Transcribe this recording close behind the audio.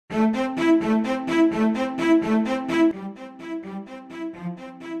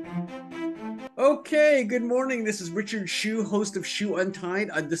Okay, good morning. This is Richard Hsu, host of Hsu Untied.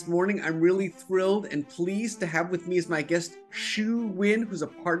 This morning, I'm really thrilled and pleased to have with me as my guest Hsu Nguyen, who's a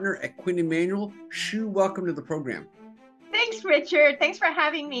partner at Quinn Emanuel. Hsu, welcome to the program. Thanks, Richard. Thanks for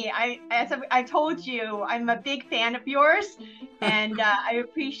having me. As I told you, I'm a big fan of yours, and I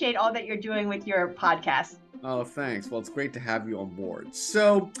appreciate all that you're doing with your podcast. Oh, thanks. Well, it's great to have you on board.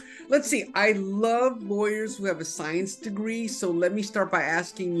 So let's see. I love lawyers who have a science degree. So let me start by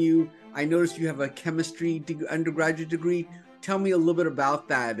asking you, I noticed you have a chemistry undergraduate degree. Tell me a little bit about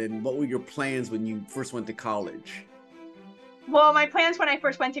that and what were your plans when you first went to college? Well, my plans when I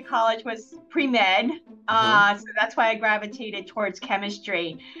first went to college was pre-med. So that's why I gravitated towards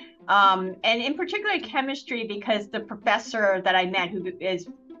chemistry. And in particular chemistry because the professor that I met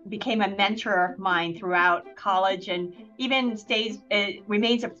became a mentor of mine throughout college and even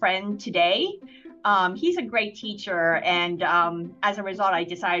remains a friend today. He's a great teacher, and as a result, I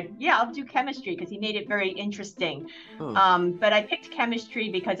decided, yeah, I'll do chemistry because he made it very interesting. But I picked chemistry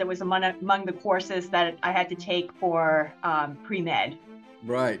because it was among the courses that I had to take for pre-med.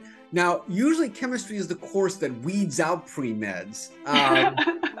 Right. Now, usually chemistry is the course that weeds out pre-meds.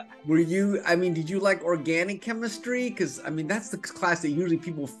 Did you like organic chemistry? Because, that's the class that usually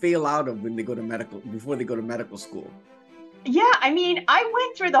people fail out of when they go to before they go to medical school. Yeah, I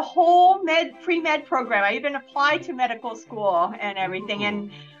went through the whole pre-med program. I even applied to medical school and everything. And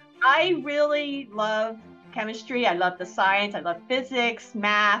I really love chemistry. I love the science. I love physics,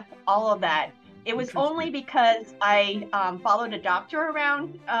 math, all of that. It was only because I followed a doctor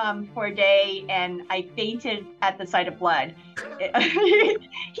around for a day and I fainted at the sight of blood.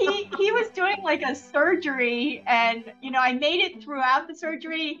 He was doing like a surgery and, I made it throughout the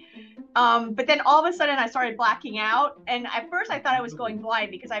surgery. But then all of a sudden I started blacking out. And at first I thought I was going blind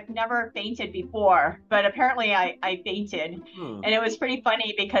because I've never fainted before, but apparently I fainted. And it was pretty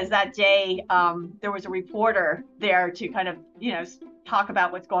funny because that day there was a reporter there to kind of, talk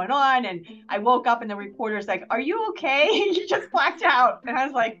about what's going on. And I woke up and the reporter's like, "Are you okay? You just blacked out." And I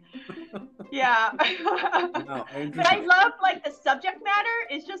was like, yeah. Wow, but I love like the subject matter.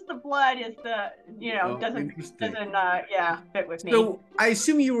 It's just the blood is doesn't fit with me. So I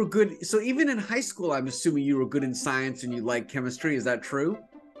assume you were good. So even in high school, I'm assuming you were good in science and you liked chemistry. Is that true?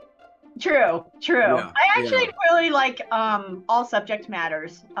 True. Yeah, I actually really like all subject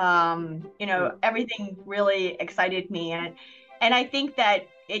matters. Everything really excited me, and I think that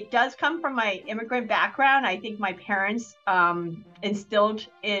it does come from my immigrant background. I think my parents instilled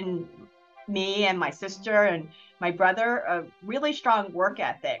in me and my sister and my brother a really strong work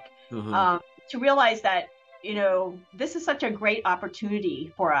ethic to realize that this is such a great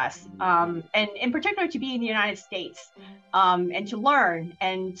opportunity for us, and in particular to be in the United States and to learn.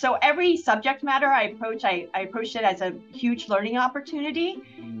 And so every subject matter I approached it as a huge learning opportunity.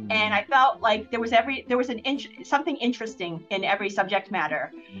 And I felt like there was something interesting in every subject matter.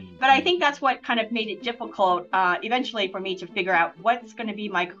 But I think that's what kind of made it difficult eventually for me to figure out what's going to be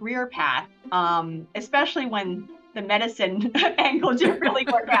my career path, especially when the medicine angle didn't really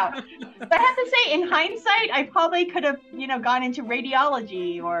work out. But I have to say, in hindsight, I probably could have, gone into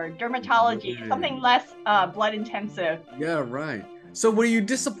radiology or dermatology, something less blood intensive. Yeah, right. So were you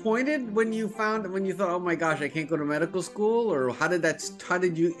disappointed when you thought, oh my gosh, I can't go to medical school? Or how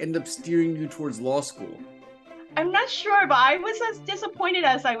did you end up steering you towards law school? I'm not sure, but I was as disappointed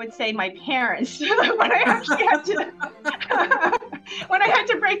as I would say my parents when I actually had to when I had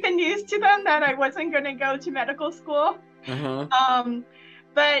to break the news to them that I wasn't going to go to medical school.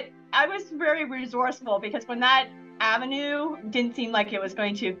 But I was very resourceful because when that avenue didn't seem like it was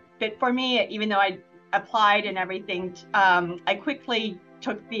going to fit for me, even though I applied and everything, I quickly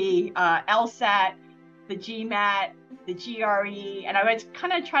took the LSAT, the GMAT, the GRE, and I was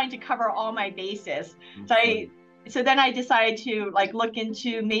kind of trying to cover all my bases. So then I decided to look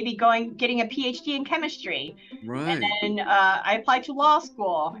into maybe getting a PhD in chemistry. Right. And then I applied to law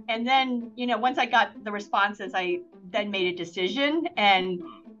school. And then, once I got the responses, I then made a decision. And,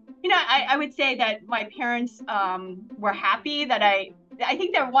 I would say that my parents were happy that I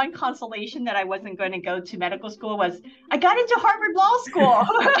think their one consolation that I wasn't going to go to medical school was I got into Harvard Law School.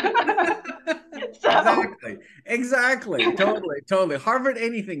 Exactly. Totally. Harvard,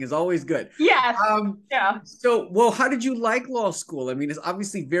 anything is always good. Yes. Yeah. So, well, how did you like law school? It's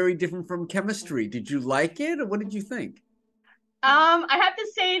obviously very different from chemistry. Did you like it, or what did you think? I have to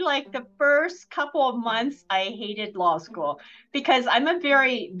say, the first couple of months, I hated law school because I'm a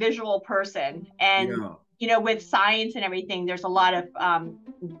very visual person, and with science and everything, there's a lot of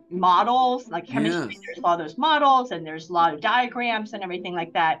models, like chemistry. There's a lot of those models, and there's a lot of diagrams and everything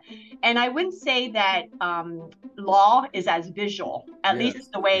like that. And I wouldn't say that law is as visual, at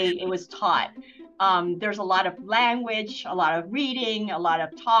least the way it was taught. There's a lot of language, a lot of reading, a lot of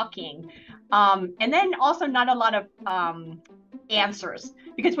talking, and then also not a lot of answers.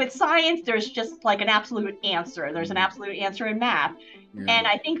 Because with science, there's just like an absolute answer. There's an absolute answer in math. Yeah. And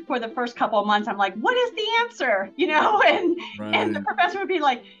I think for the first couple of months, I'm like, what is the answer? You know, and the professor would be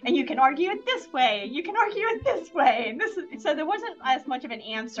like, and you can argue it this way, you can argue it this way. And so there wasn't as much of an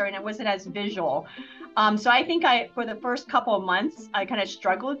answer, and it wasn't as visual. So I think for the first couple of months, I kind of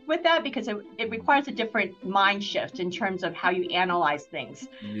struggled with that because it requires a different mind shift in terms of how you analyze things.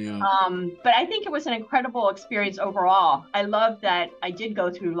 Yeah. But I think it was an incredible experience overall. I love that I did go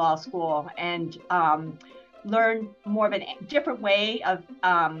through law school and learn more of a different way of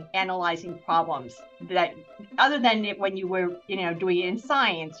analyzing problems that other than when you were, doing it in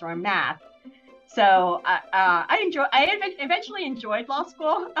science or in math. So I eventually enjoyed law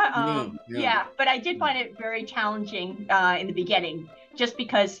school. Yeah, but I did find it very challenging in the beginning, just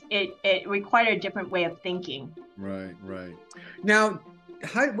because it required a different way of thinking. Right. Now,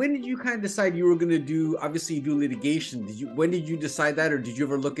 when did you kind of decide you were going to do? Obviously, you do litigation. When did you decide that, or did you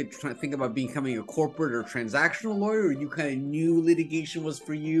ever think about becoming a corporate or transactional lawyer, or you kind of knew litigation was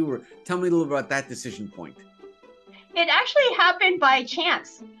for you? Or tell me a little about that decision point. It actually happened by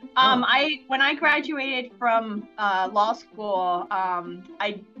chance. When I graduated from law school,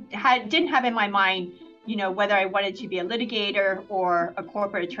 I didn't have in my mind, whether I wanted to be a litigator or a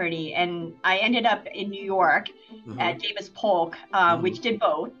corporate attorney, and I ended up in New York at Davis Polk, which did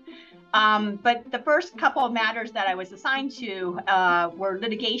both. But the first couple of matters that I was assigned to were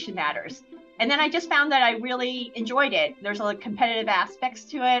litigation matters. And then I just found that I really enjoyed it. There's a competitive aspects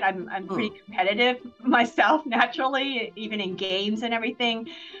to it. I'm pretty competitive myself, naturally, even in games and everything.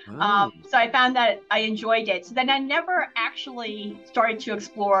 So I found that I enjoyed it. So then I never actually started to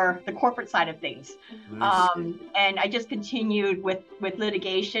explore the corporate side of things. And I just continued with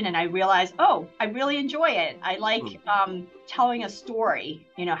litigation, and I realized, I really enjoy it. I like telling a story,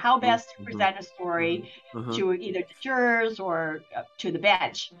 how best to present a story to either the jurors or to the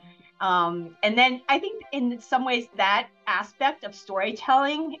bench. And then I think in some ways that aspect of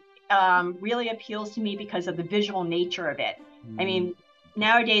storytelling really appeals to me because of the visual nature of it. I mean,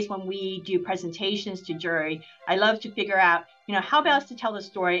 nowadays when we do presentations to jury, I love to figure out, how best to tell the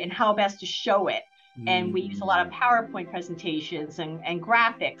story and how best to show it. And we use a lot of PowerPoint presentations and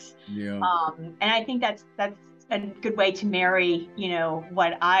graphics. Yeah. And I think that's a good way to marry,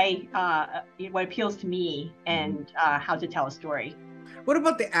 what appeals to me and how to tell a story. What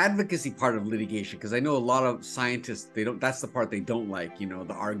about the advocacy part of litigation? Because I know a lot of scientists, that's the part they don't like,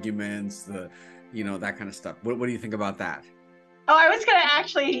 the arguments, that kind of stuff. What do you think about that? Oh, I was going to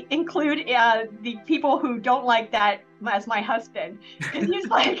actually include the people who don't like that as my husband. Because he's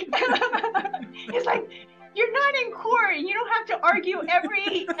like, you're not in court and you don't have to argue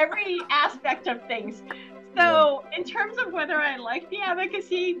every aspect of things. So in terms of whether I like the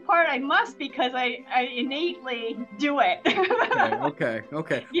advocacy part, I must, because I innately do it. Okay.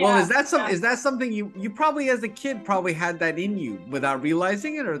 Yeah, well, is that something you probably as a kid probably had that in you without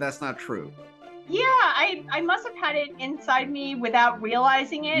realizing it, or that's not true? Yeah, I must have had it inside me without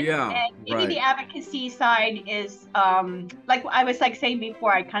realizing it. Yeah, and maybe the advocacy side is like I was saying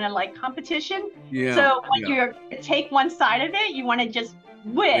before, I kind of like competition. Yeah. So when you take one side of it, you want to just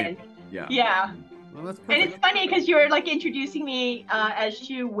win. Yeah. Well, that's perfect. And it's funny because you're introducing me as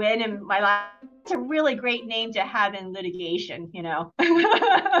Hsu Nguyen, and it's a really great name to have in litigation,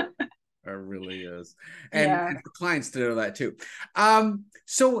 It really is. And for clients to know that too.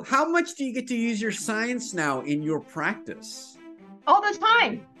 So how much do you get to use your science now in your practice? All the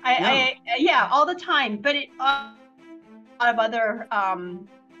time. All the time. But a lot of other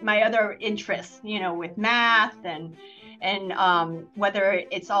my other interests, with math and whether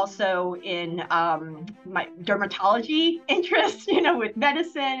it's also in my dermatology interest, with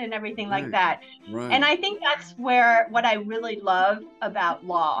medicine and everything like that. Right. And I think that's what I really love about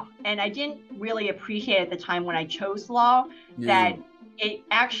law. And I didn't really appreciate at the time when I chose law that it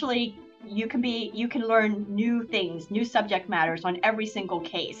actually, you can learn new things, new subject matters on every single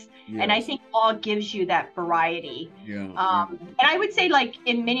case. Yes. And I think law gives you that variety. And I would say,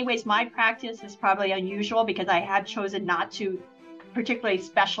 in many ways, my practice is probably unusual because I have chosen not to particularly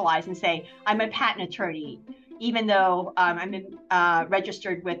specialize and say, I'm a patent attorney, even though I'm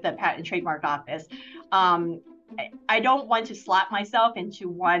registered with the Patent and Trademark Office. I don't want to slap myself into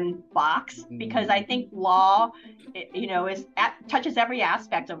one box because I think law, touches every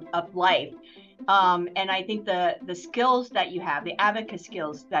aspect of life. And I think the skills that you have, the advocate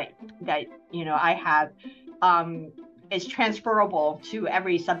skills that I have, is transferable to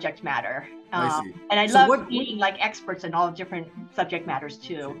every subject matter. And I love meeting experts in all different subject matters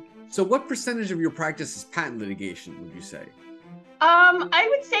too. So what percentage of your practice is patent litigation, would you say? I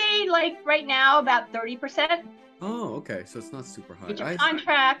would say like right now about 30%. Oh, okay. So it's not super high. Breach of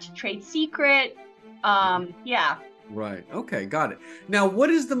contract, trade secret. Yeah. Right. Okay. Got it. Now, what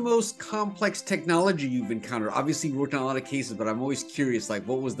is the most complex technology you've encountered? Obviously, you worked on a lot of cases, but I'm always curious, like,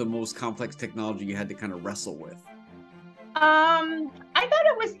 what was the most complex technology you had to kind of wrestle with? I thought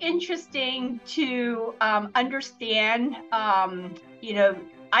it was interesting to understand, I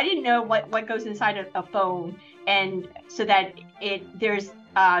didn't know what goes inside a phone, and so that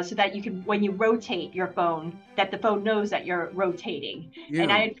so that you can, when you rotate your phone, that the phone knows that you're rotating. Yeah.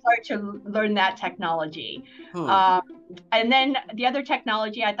 And I had started to learn that technology. Huh. And then the other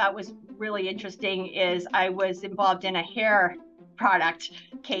technology I thought was really interesting is I was involved in a hair product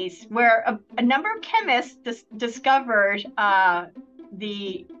case where a number of chemists discovered a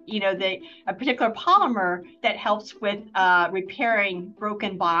particular polymer that helps with repairing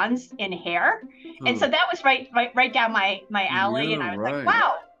broken bonds in hair. And so that was right down my alley. Yeah, And I was right. like,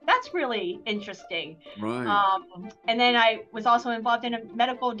 wow, that's really interesting. Right. And then I was also involved in a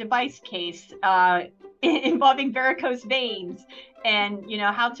medical device case involving varicose veins, and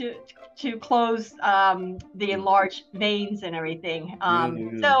how to close the enlarged veins and everything.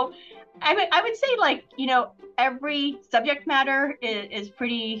 So I would say, like, every subject matter is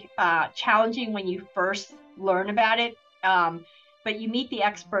pretty challenging when you first learn about it. But you meet the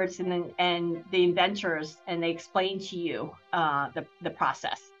experts and the inventors, and they explain to you the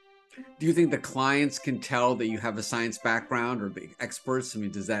process. Do you think the clients can tell that you have a science background, or the experts? I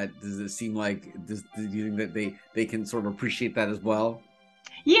mean, does it seem like, do you think that they can sort of appreciate that as well?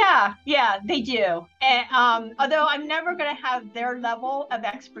 Yeah, they do. And although I'm never going to have their level of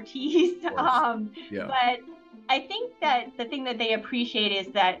expertise, Yeah. but I think that the thing that they appreciate is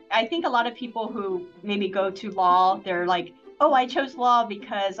that I think a lot of people who maybe go to law, they're like, oh, I chose law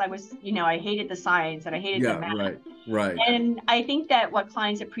because I was, I hated the science and I hated the math. Right. And I think that what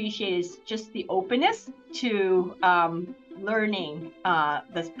clients appreciate is just the openness to learning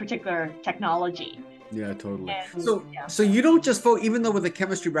this particular technology. Yeah, totally. And, So you don't just focus, even though with a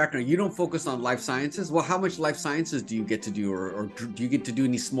chemistry background, you don't focus on life sciences. Well, how much life sciences do you get to do, or do you get to do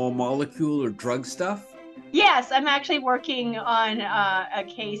any small molecule or drug stuff? Yes, I'm actually working on a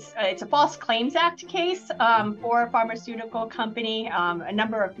case. It's a False Claims Act case for a pharmaceutical company, a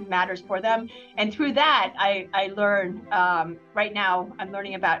number of matters for them. And through that, I learn, right now, I'm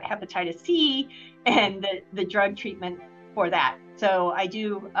learning about hepatitis C and the drug treatment for that. So I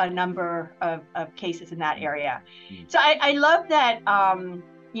do a number of cases in that area. So I love that,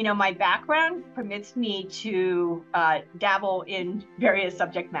 my background permits me to dabble in various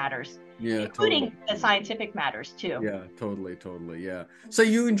subject matters. Yeah, Including the scientific matters too. Yeah, totally. Yeah. So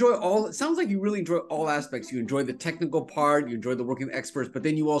you enjoy it sounds like you really enjoy all aspects. You enjoy the technical part, you enjoy the working with experts, but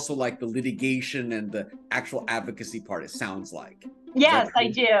then you also like the litigation and the actual advocacy part, it sounds like. Yes, I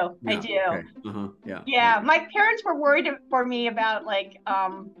do. Yeah. I do. Okay. Yeah. Yeah. My parents were worried for me about like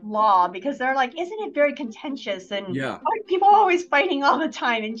law, because they're like, isn't it very contentious, and people are always fighting all the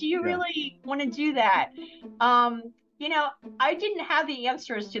time, and do you really want to do that? I didn't have the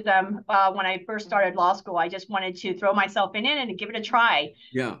answers to them when I first started law school. I just wanted to throw myself in it and give it a try.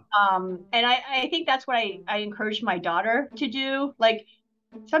 Yeah. And I think that's what I encouraged my daughter to do. Like,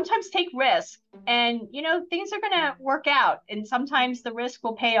 sometimes take risks, and things are going to work out, and sometimes the risk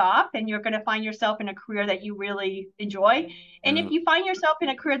will pay off and you're going to find yourself in a career that you really enjoy. And if you find yourself in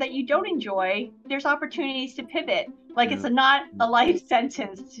a career that you don't enjoy, there's opportunities to pivot. Like, it's not a life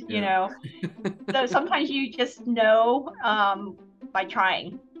sentence. So sometimes you just know by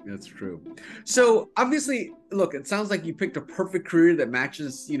trying. That's true. So obviously, look, it sounds like you picked a perfect career that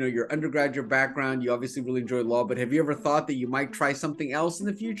matches, your undergraduate background. You obviously really enjoy law, but have you ever thought that you might try something else in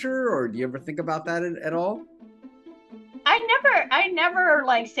the future, or do you ever think about that at all? I never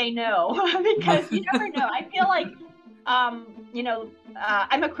like say no because you never know. I feel like,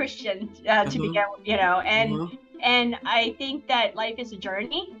 I'm a Christian to begin with, and I think that life is a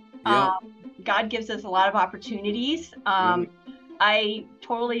journey. God gives us a lot of opportunities. I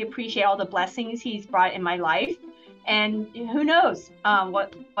totally appreciate all the blessings He's brought in my life, and who knows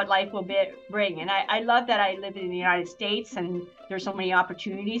what life will bring. And I love that I live in the United States, and there's so many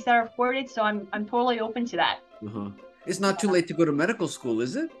opportunities that are afforded. So I'm totally open to that. It's not too late to go to medical school,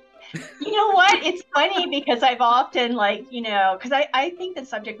 is it? You know what? It's funny because I've often because I think the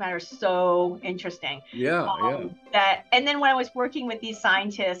subject matter is so interesting. Yeah, yeah. And then when I was working with these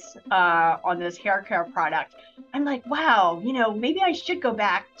scientists on this hair care product, I'm like, wow, maybe I should go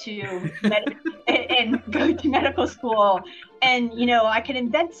back to and go to medical school, and I could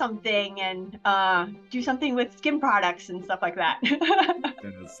invent something and do something with skin products and stuff like that.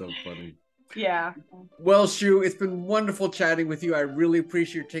 That is so funny. Yeah. Well, Hsu, it's been wonderful chatting with you. I really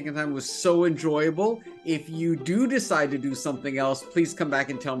appreciate you taking time. It was so enjoyable. If you do decide to do something else, please come back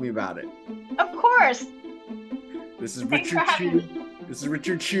and tell me about it. Of course. This is Thanks Richard for having Hsu. me. This is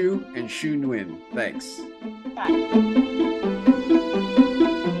Richard Hsu and Nguyen. Thanks. Bye.